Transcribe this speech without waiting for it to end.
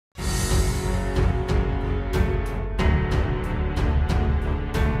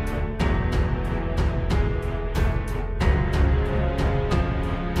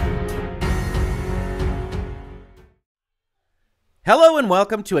Hello and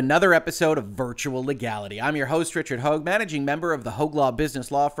welcome to another episode of Virtual Legality. I'm your host, Richard Hoeg, managing member of the Hoeg Law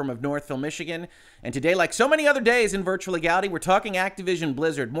business law firm of Northville, Michigan. And today, like so many other days in Virtual Legality, we're talking Activision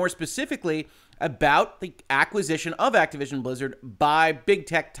Blizzard, more specifically about the acquisition of Activision Blizzard by big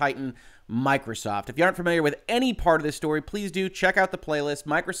tech titan Microsoft. If you aren't familiar with any part of this story, please do check out the playlist,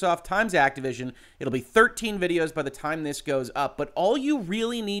 Microsoft times Activision. It'll be 13 videos by the time this goes up, but all you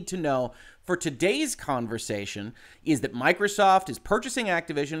really need to know for today's conversation is that Microsoft is purchasing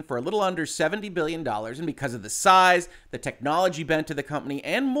Activision for a little under $70 billion, and because of the size, the technology bent to the company,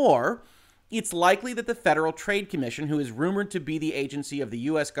 and more, it's likely that the Federal Trade Commission, who is rumored to be the agency of the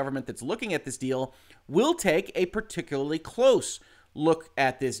U.S. government that's looking at this deal, will take a particularly close look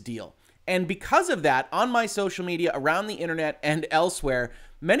at this deal. And because of that, on my social media, around the internet, and elsewhere,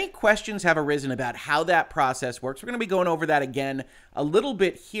 many questions have arisen about how that process works. We're going to be going over that again a little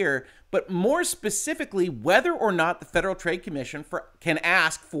bit here, but more specifically, whether or not the Federal Trade Commission can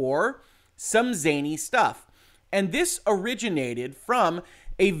ask for some zany stuff. And this originated from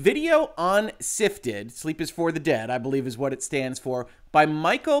a video on Sifted, Sleep is for the Dead, I believe is what it stands for, by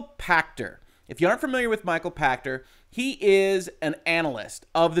Michael Pachter. If you aren't familiar with Michael Pachter, he is an analyst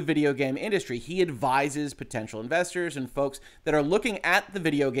of the video game industry. He advises potential investors and folks that are looking at the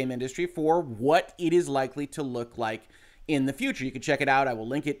video game industry for what it is likely to look like in the future. You can check it out. I will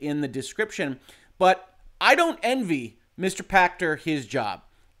link it in the description. But I don't envy Mr. Pachter his job.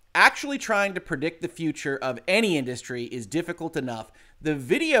 Actually trying to predict the future of any industry is difficult enough. The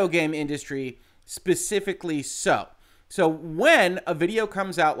video game industry specifically so. So when a video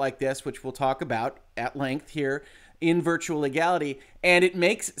comes out like this, which we'll talk about at length here in Virtual Legality, and it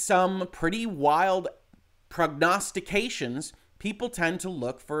makes some pretty wild prognostications, people tend to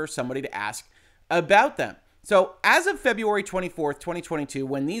look for somebody to ask about them. So as of February 24th, 2022,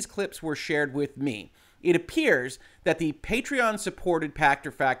 when these clips were shared with me, it appears that the Patreon-supported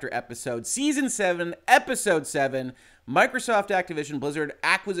Pachter Factor episode, Season 7, Episode 7, Microsoft Activision Blizzard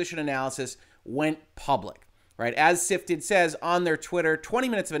Acquisition Analysis went public. Right, as Sifted says on their Twitter, 20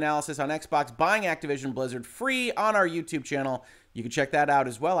 minutes of analysis on Xbox buying Activision Blizzard free on our YouTube channel. You can check that out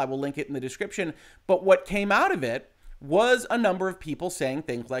as well. I will link it in the description. But what came out of it was a number of people saying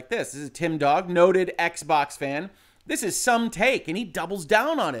things like this. This is Tim Dog, noted Xbox fan. This is some take, and he doubles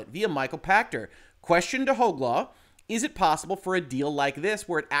down on it via Michael Pachter. Question to Hoeg Law, is it possible for a deal like this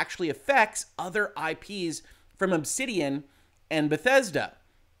where it actually affects other IPs from Obsidian and Bethesda?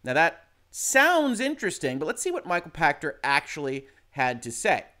 Now that sounds interesting, but let's see what Michael Pachter actually had to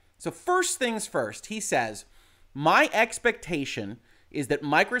say. So first things first, he says, my expectation is that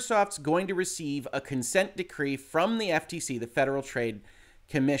Microsoft's going to receive a consent decree from the FTC, the Federal Trade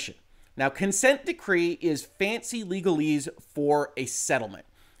Commission. Now, consent decree is fancy legalese for a settlement.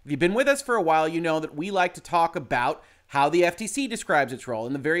 If you've been with us for a while, you know that we like to talk about how the FTC describes its role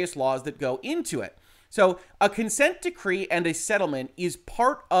and the various laws that go into it. So a consent decree and a settlement is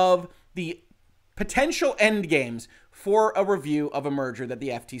part of the potential end games for a review of a merger that the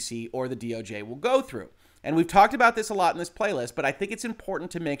FTC or the DOJ will go through. And we've talked about this a lot in this playlist, but I think it's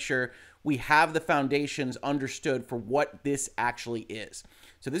important to make sure we have the foundations understood for what this actually is.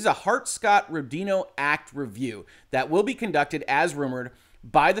 So this is a Hart-Scott-Rodino Act review that will be conducted, as rumored,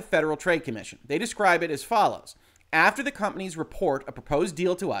 by the Federal Trade Commission. They describe it as follows. After the companies report a proposed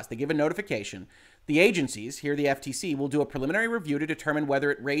deal to us, they give a notification. The agencies, here the FTC, will do a preliminary review to determine whether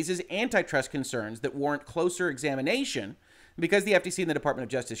it raises antitrust concerns that warrant closer examination. Because the FTC and the Department of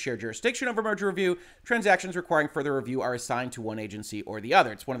Justice share jurisdiction over merger review, transactions requiring further review are assigned to one agency or the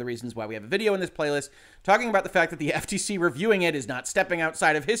other. It's one of the reasons why we have a video in this playlist talking about the fact that the FTC reviewing it is not stepping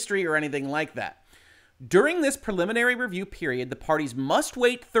outside of history or anything like that. During this preliminary review period, the parties must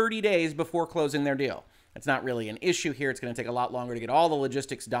wait 30 days before closing their deal. It's not really an issue here. It's going to take a lot longer to get all the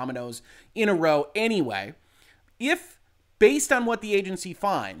logistics dominoes in a row anyway. If, based on what the agency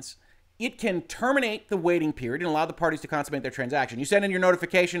finds, it can terminate the waiting period and allow the parties to consummate their transaction. You send in your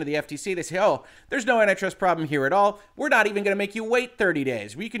notification to the FTC. They say, oh, there's no antitrust problem here at all. We're not even going to make you wait 30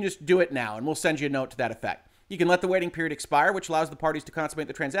 days. We can just do it now, and we'll send you a note to that effect. You can let the waiting period expire, which allows the parties to consummate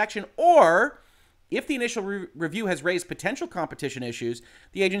the transaction, or if the initial review has raised potential competition issues,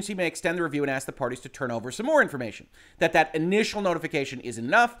 the agency may extend the review and ask the parties to turn over some more information. That initial notification is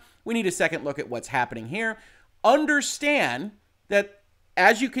enough. We need a second look at what's happening here. Understand that,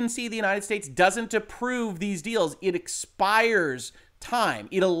 as you can see, the United States doesn't approve these deals. It expires time.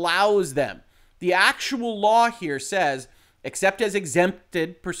 It allows them. The actual law here says, except as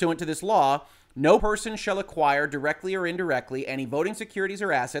exempted pursuant to this law, No person shall acquire directly or indirectly any voting securities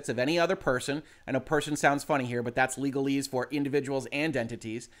or assets of any other person. I know person sounds funny here, but that's legalese for individuals and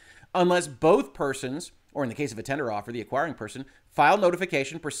entities, unless both persons, or in the case of a tender offer, the acquiring person, file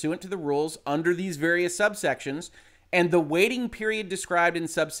notification pursuant to the rules under these various subsections, and the waiting period described in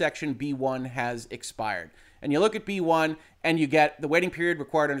subsection B1 has expired. And you look at B1 and you get the waiting period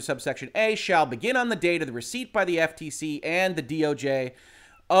required under subsection A shall begin on the date of the receipt by the FTC and the DOJ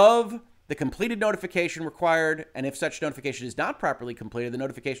of the completed notification required, and if such notification is not properly completed, the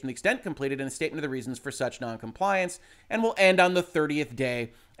notification of the extent completed and a statement of the reasons for such noncompliance, and will end on the 30th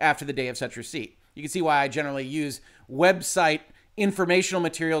day after the day of such receipt. You can see why I generally use website informational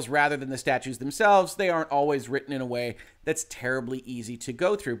materials rather than the statutes themselves. They aren't always written in a way that's terribly easy to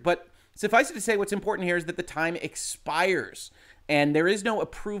go through. But suffice it to say, what's important here is that the time expires, and there is no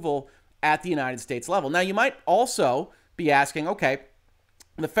approval at the United States level. Now, you might also be asking, okay,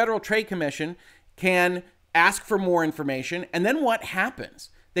 the Federal Trade Commission can ask for more information, and then what happens?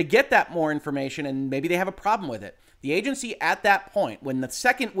 They get that more information, and maybe they have a problem with it. The agency at that point, when the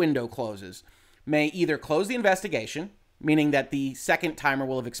second window closes, may either close the investigation, meaning that the second timer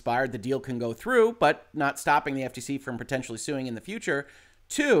will have expired, the deal can go through, but not stopping the FTC from potentially suing in the future.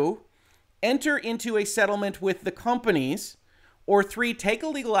 2, enter into a settlement with the companies, or 3, take a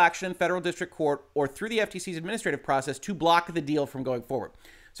legal action in federal district court or through the FTC's administrative process to block the deal from going forward.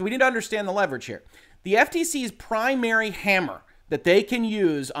 So we need to understand the leverage here. The FTC's primary hammer that they can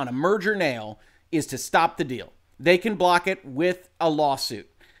use on a merger nail is to stop the deal. They can block it with a lawsuit,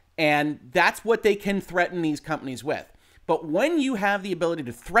 and that's what they can threaten these companies with. But when you have the ability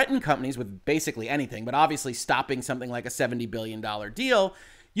to threaten companies with basically anything, but obviously stopping something like a $70 billion deal,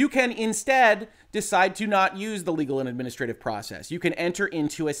 you can instead decide to not use the legal and administrative process. You can enter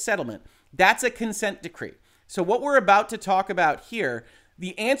into a settlement. That's a consent decree. So what we're about to talk about here,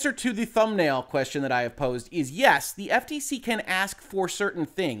 the answer to the thumbnail question that I have posed is yes, the FTC can ask for certain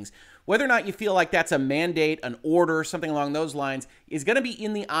things. Whether or not you feel like that's a mandate, an order, something along those lines is going to be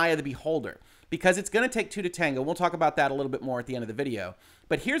in the eye of the beholder, because it's going to take two to tango. We'll talk about that a little bit more at the end of the video.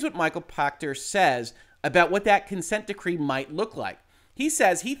 But here's what Michael Pachter says about what that consent decree might look like. He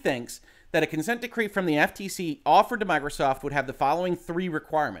says he thinks that a consent decree from the FTC offered to Microsoft would have the following 3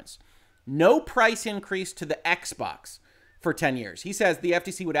 requirements. No price increase to the Xbox for 10 years. He says the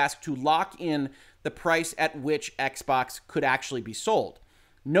FTC would ask to lock in the price at which Xbox could actually be sold.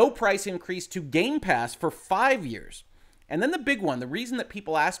 No price increase to Game Pass for 5 years. And then the big one, the reason that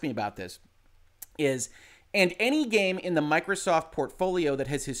people ask me about this is, and any game in the Microsoft portfolio that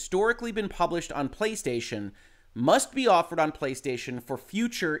has historically been published on PlayStation must be offered on PlayStation for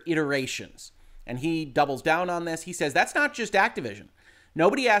future iterations. And he doubles down on this. He says that's not just Activision.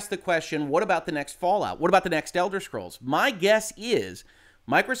 Nobody asked the question, what about the next Fallout? What about the next Elder Scrolls? My guess is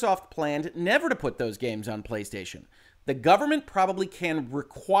Microsoft planned never to put those games on PlayStation. The government probably can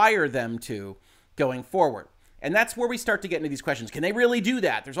require them to going forward. And that's where we start to get into these questions. Can they really do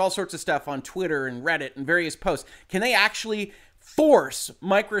that? There's all sorts of stuff on Twitter and Reddit and various posts. Can they actually force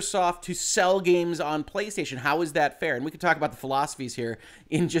Microsoft to sell games on PlayStation? How is that fair? And we can talk about the philosophies here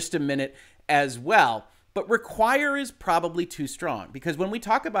in just a minute as well. But require is probably too strong, because when we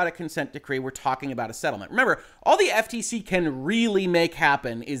talk about a consent decree, we're talking about a settlement. Remember, all the FTC can really make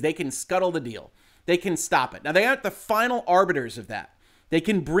happen is they can scuttle the deal. They can stop it. Now, they aren't the final arbiters of that. They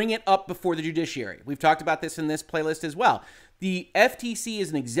can bring it up before the judiciary. We've talked about this in this playlist as well. The FTC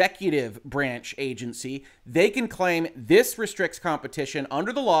is an executive branch agency. They can claim this restricts competition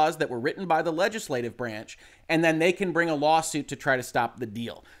under the laws that were written by the legislative branch, and then they can bring a lawsuit to try to stop the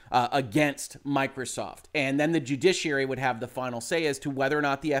deal against Microsoft. And then the judiciary would have the final say as to whether or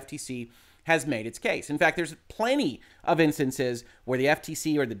not the FTC has made its case. In fact, there's plenty of instances where the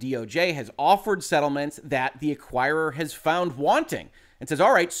FTC or the DOJ has offered settlements that the acquirer has found wanting and says,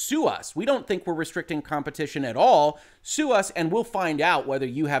 all right, sue us. We don't think we're restricting competition at all. Sue us, and we'll find out whether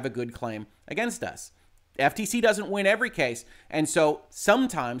you have a good claim against us. The FTC doesn't win every case, and so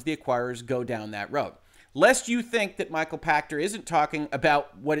sometimes the acquirers go down that road. Lest you think that Michael Pachter isn't talking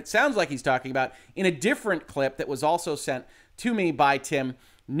about what it sounds like he's talking about, in a different clip that was also sent to me by Tim,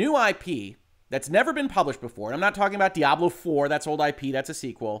 new IP that's never been published before. And I'm not talking about Diablo 4, that's old IP, that's a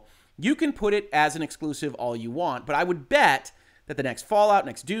sequel. You can put it as an exclusive all you want, but I would bet that the next Fallout,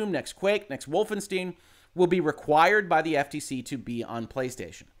 next Doom, next Quake, next Wolfenstein will be required by the FTC to be on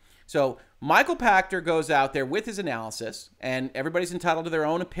PlayStation. So Michael Pachter goes out there with his analysis, and everybody's entitled to their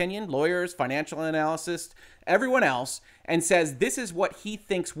own opinion, lawyers, financial analysts, everyone else, and says this is what he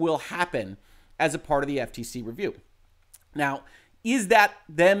thinks will happen as a part of the FTC review. Now, is that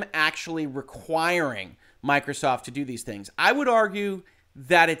them actually requiring Microsoft to do these things? I would argue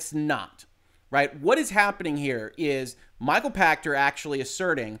that it's not. right? What is happening here is Michael Pachter actually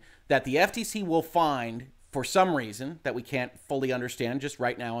asserting that the FTC will find, for some reason that we can't fully understand just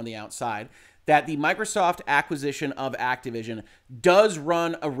right now on the outside, that the Microsoft acquisition of Activision does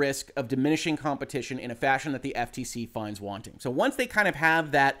run a risk of diminishing competition in a fashion that the FTC finds wanting. So once they kind of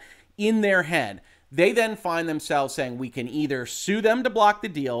have that in their head, they then find themselves saying we can either sue them to block the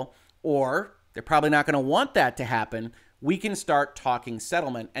deal, or they're probably not going to want that to happen. We can start talking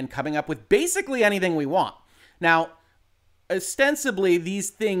settlement and coming up with basically anything we want. Now, ostensibly, these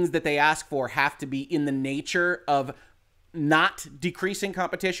things that they ask for have to be in the nature of not decreasing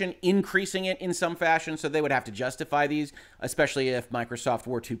competition, increasing it in some fashion. So they would have to justify these, especially if Microsoft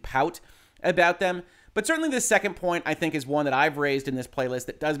were to pout about them. But certainly the second point, I think, is one that I've raised in this playlist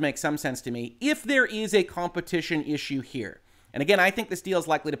that does make some sense to me. If there is a competition issue here, and again, I think this deal is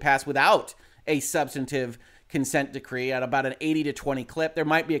likely to pass without a substantive consent decree at about an 80 to 20 clip. There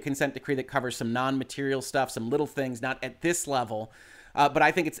might be a consent decree that covers some non-material stuff, some little things, not at this level. But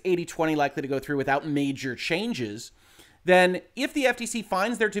I think it's 80-20 likely to go through without major changes. Then if the FTC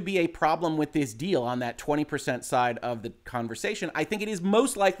finds there to be a problem with this deal on that 20% side of the conversation, I think it is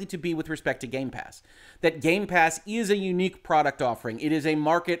most likely to be with respect to Game Pass. That Game Pass is a unique product offering. It is a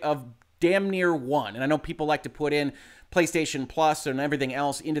market of damn near one. And I know people like to put in PlayStation Plus and everything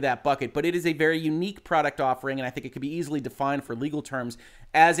else into that bucket, but it is a very unique product offering, and I think it could be easily defined for legal terms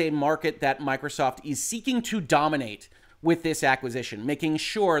as a market that Microsoft is seeking to dominate with this acquisition, making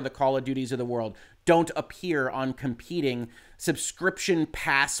sure the Call of Duties of the world don't appear on competing subscription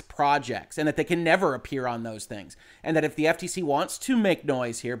pass projects, and that they can never appear on those things. And that if the FTC wants to make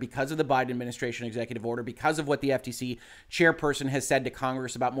noise here because of the Biden administration executive order, because of what the FTC chairperson has said to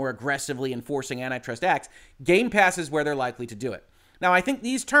Congress about more aggressively enforcing antitrust acts, Game Pass is where they're likely to do it. Now, I think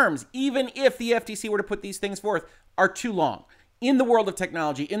these terms, even if the FTC were to put these things forth, are too long. In the world of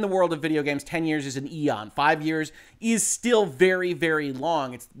technology, in the world of video games, 10 years is an eon. 5 years is still very, very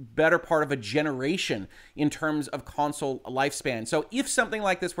long. It's better part of a generation in terms of console lifespan. So if something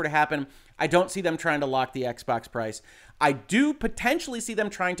like this were to happen, I don't see them trying to lock the Xbox price. I do potentially see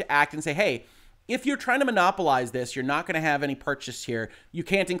them trying to act and say, hey, if you're trying to monopolize this, you're not going to have any purchase here. You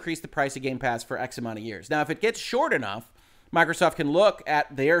can't increase the price of Game Pass for X amount of years. Now, if it gets short enough, Microsoft can look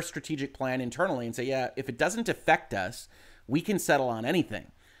at their strategic plan internally and say, yeah, if it doesn't affect us, we can settle on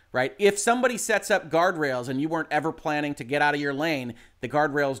anything, right? If somebody sets up guardrails and you weren't ever planning to get out of your lane, the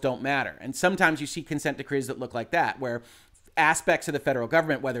guardrails don't matter. And sometimes you see consent decrees that look like that, where aspects of the federal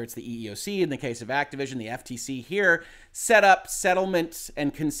government, whether it's the EEOC in the case of Activision, the FTC here, set up settlements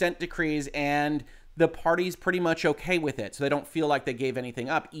and consent decrees, and the party's pretty much okay with it. So they don't feel like they gave anything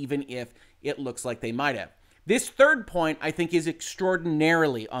up, even if it looks like they might have. This third point, I think, is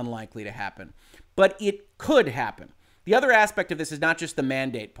extraordinarily unlikely to happen, but it could happen. The other aspect of this is not just the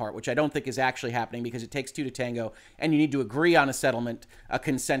mandate part, which I don't think is actually happening because it takes two to tango, and you need to agree on a settlement, a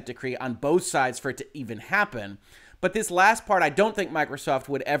consent decree on both sides for it to even happen. But this last part, I don't think Microsoft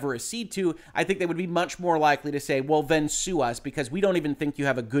would ever accede to. I think they would be much more likely to say, well, then sue us because we don't even think you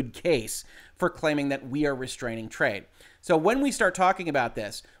have a good case for claiming that we are restraining trade. So when we start talking about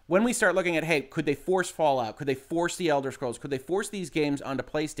this, when we start looking at, hey, could they force Fallout? Could they force the Elder Scrolls? Could they force these games onto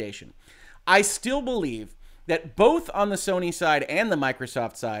PlayStation? I still believe that both on the Sony side and the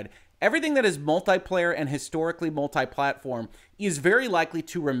Microsoft side, everything that is multiplayer and historically multi-platform is very likely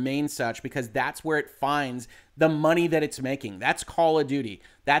to remain such because that's where it finds the money that it's making. That's Call of Duty.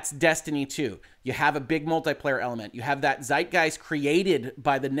 That's Destiny 2. You have a big multiplayer element. You have that zeitgeist created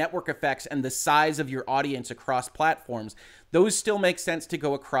by the network effects and the size of your audience across platforms. Those still make sense to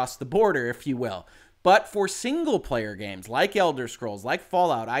go across the border, if you will. But for single-player games like Elder Scrolls, like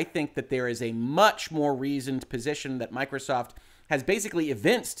Fallout, I think that there is a much more reasoned position that Microsoft has basically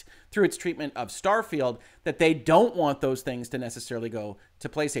evinced through its treatment of Starfield that they don't want those things to necessarily go to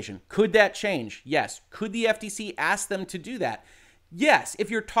PlayStation. Could that change? Yes. Could the FTC ask them to do that? Yes. If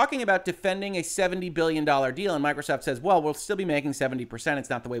you're talking about defending a $70 billion deal and Microsoft says, well, we'll still be making 70%. It's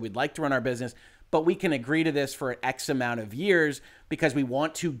not the way we'd like to run our business, but we can agree to this for X amount of years because we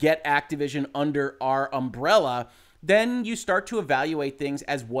want to get Activision under our umbrella, then you start to evaluate things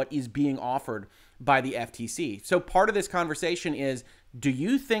as what is being offered by the FTC. So part of this conversation is, do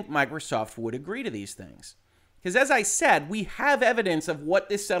you think Microsoft would agree to these things? Because as I said, we have evidence of what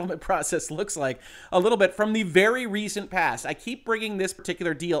this settlement process looks like a little bit from the very recent past. I keep bringing this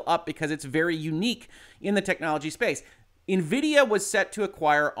particular deal up because it's very unique in the technology space. NVIDIA was set to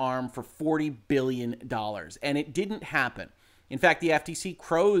acquire ARM for $40 billion, and it didn't happen. In fact, the FTC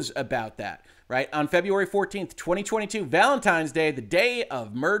crows about that, right? On February 14th, 2022, Valentine's Day, the day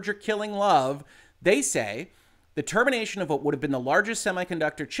of merger killing love, they say The termination of what would have been the largest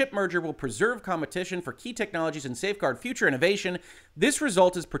semiconductor chip merger will preserve competition for key technologies and safeguard future innovation. This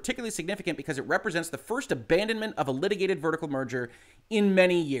result is particularly significant because it represents the first abandonment of a litigated vertical merger in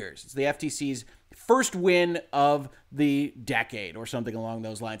many years. It's the FTC's first win of the decade or something along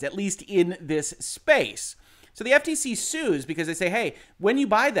those lines, at least in this space. So the FTC sues because they say, hey, when you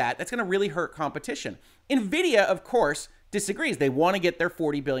buy that, that's going to really hurt competition. NVIDIA, of course, disagrees. They want to get their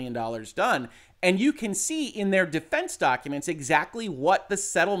 $40 billion done. And you can see in their defense documents exactly what the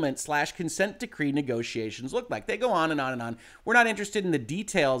settlement/consent decree negotiations look like. They go on and on and on. We're not interested in the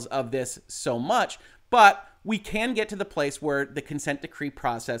details of this so much, but we can get to the place where the consent decree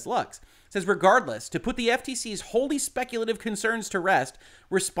process looks. It says, regardless, to put the FTC's wholly speculative concerns to rest,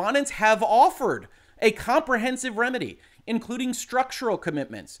 respondents have offered a comprehensive remedy, including structural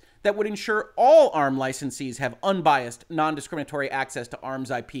commitments that would ensure all ARM licensees have unbiased, non-discriminatory access to ARM's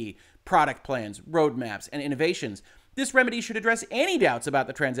IP, product plans, roadmaps, and innovations. This remedy should address any doubts about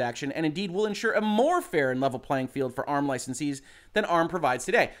the transaction and indeed will ensure a more fair and level playing field for ARM licensees than ARM provides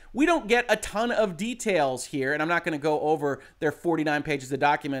today. We don't get a ton of details here, and I'm not going to go over their 49 pages of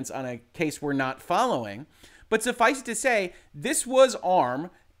documents on a case we're not following, but suffice it to say, this was ARM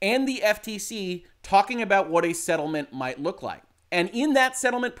and the FTC talking about what a settlement might look like. And in that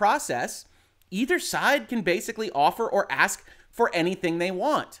settlement process, either side can basically offer or ask for anything they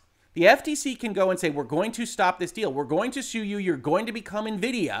want. The FTC can go and say, we're going to stop this deal. We're going to sue you. You're going to become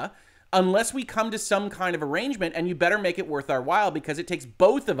NVIDIA unless we come to some kind of arrangement, and you better make it worth our while because it takes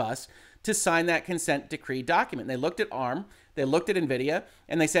both of us to sign that consent decree document. And they looked at ARM, they looked at NVIDIA,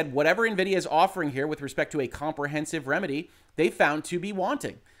 and they said whatever NVIDIA is offering here with respect to a comprehensive remedy, they found to be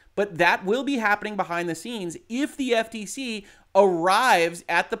wanting. But that will be happening behind the scenes if the FTC arrives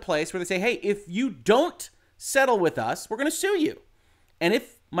at the place where they say, hey, if you don't settle with us, we're going to sue you. And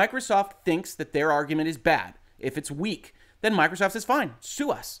if Microsoft thinks that their argument is bad, if it's weak, then Microsoft says, fine, sue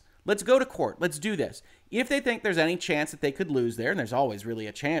us. Let's go to court. Let's do this. If they think there's any chance that they could lose there, and there's always really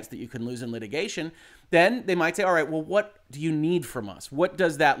a chance that you can lose in litigation, then they might say, all right, well, what do you need from us? What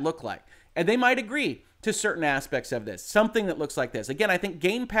does that look like? And they might agree to certain aspects of this, something that looks like this. Again, I think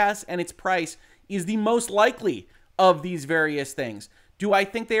Game Pass and its price is the most likely of these various things. Do I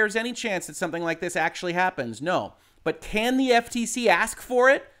think there's any chance that something like this actually happens? No. But can the FTC ask for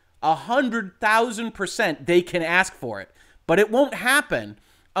it? 100,000% they can ask for it. But it won't happen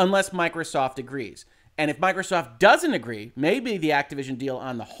unless Microsoft agrees. And if Microsoft doesn't agree, maybe the Activision deal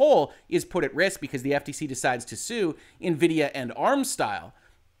on the whole is put at risk because the FTC decides to sue NVIDIA and ARM style.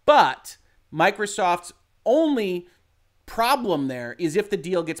 But Microsoft's only problem there is if the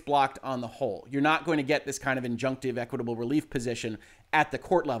deal gets blocked on the whole. You're not going to get this kind of injunctive equitable relief position at the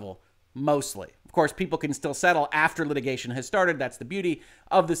court level, mostly. Of course, people can still settle after litigation has started. That's the beauty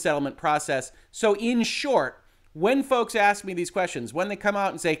of the settlement process. So in short, when folks ask me these questions, when they come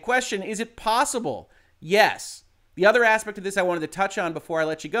out and say, question, is it possible? Yes. The other aspect of this I wanted to touch on before I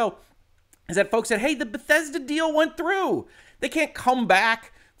let you go is that folks said, hey, the Bethesda deal went through. They can't come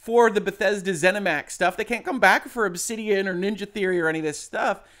back for the Bethesda ZeniMax stuff. They can't come back for Obsidian or Ninja Theory or any of this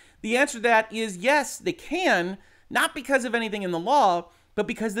stuff. The answer to that is yes, they can, not because of anything in the law, but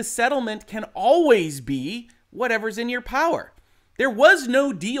because the settlement can always be whatever's in your power. There was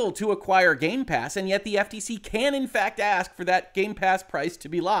no deal to acquire Game Pass, and yet the FTC can in fact ask for that Game Pass price to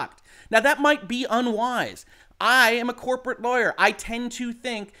be locked. Now that might be unwise. I am a corporate lawyer. I tend to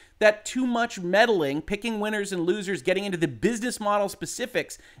think that too much meddling, picking winners and losers, getting into the business model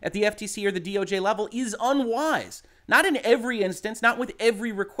specifics at the FTC or the DOJ level is unwise. Not in every instance, not with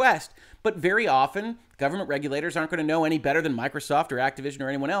every request, but very often government regulators aren't going to know any better than Microsoft or Activision or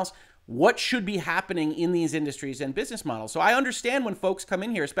anyone else what should be happening in these industries and business models. So I understand when folks come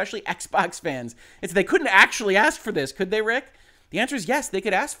in here, especially Xbox fans, it's they couldn't actually ask for this, could they, Rick? The answer is yes, they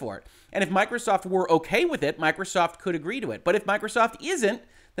could ask for it. And if Microsoft were okay with it, Microsoft could agree to it. But if Microsoft isn't,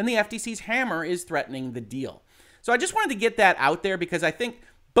 then the FTC's hammer is threatening the deal. So I just wanted to get that out there because I think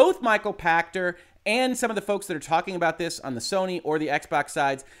both Michael Pachter and some of the folks that are talking about this on the Sony or the Xbox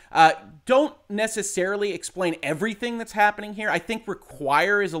sides don't necessarily explain everything that's happening here. I think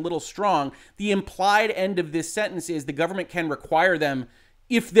require is a little strong. The implied end of this sentence is the government can require them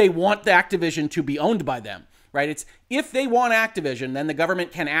if they want the Activision to be owned by them. Right? It's if they want Activision, then the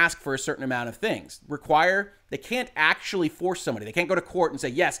government can ask for a certain amount of things. Require, they can't actually force somebody. They can't go to court and say,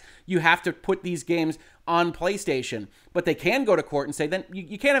 yes, you have to put these games on PlayStation. But they can go to court and say, then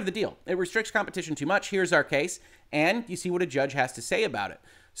you can't have the deal. It restricts competition too much. Here's our case. And you see what a judge has to say about it.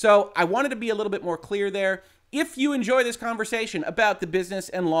 So I wanted to be a little bit more clear there. If you enjoy this conversation about the business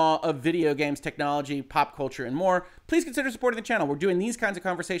and law of video games, technology, pop culture, and more, please consider supporting the channel. We're doing these kinds of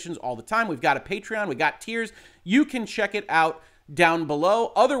conversations all the time. We've got a Patreon. We got tiers. You can check it out down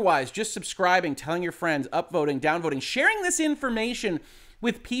below. Otherwise, just subscribing, telling your friends, upvoting, downvoting, sharing this information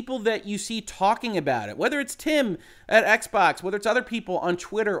with people that you see talking about it, whether it's Tim at Xbox, whether it's other people on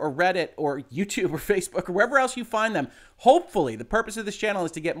Twitter or Reddit or YouTube or Facebook or wherever else you find them. Hopefully, the purpose of this channel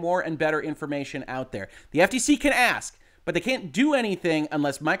is to get more and better information out there. The FTC can ask, but they can't do anything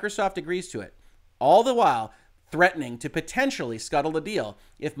unless Microsoft agrees to it. All the while threatening to potentially scuttle the deal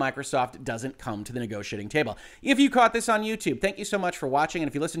if Microsoft doesn't come to the negotiating table. If you caught this on YouTube, thank you so much for watching. And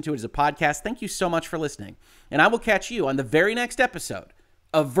if you listen to it as a podcast, thank you so much for listening. And I will catch you on the very next episode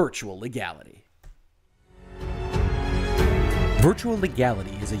of Virtual Legality. Virtual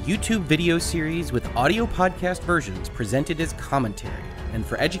Legality is a YouTube video series with audio podcast versions presented as commentary and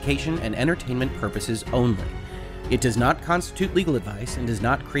for education and entertainment purposes only. It does not constitute legal advice and does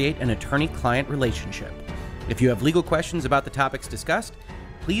not create an attorney-client relationship. If you have legal questions about the topics discussed,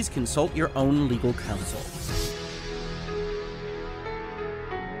 please consult your own legal counsel.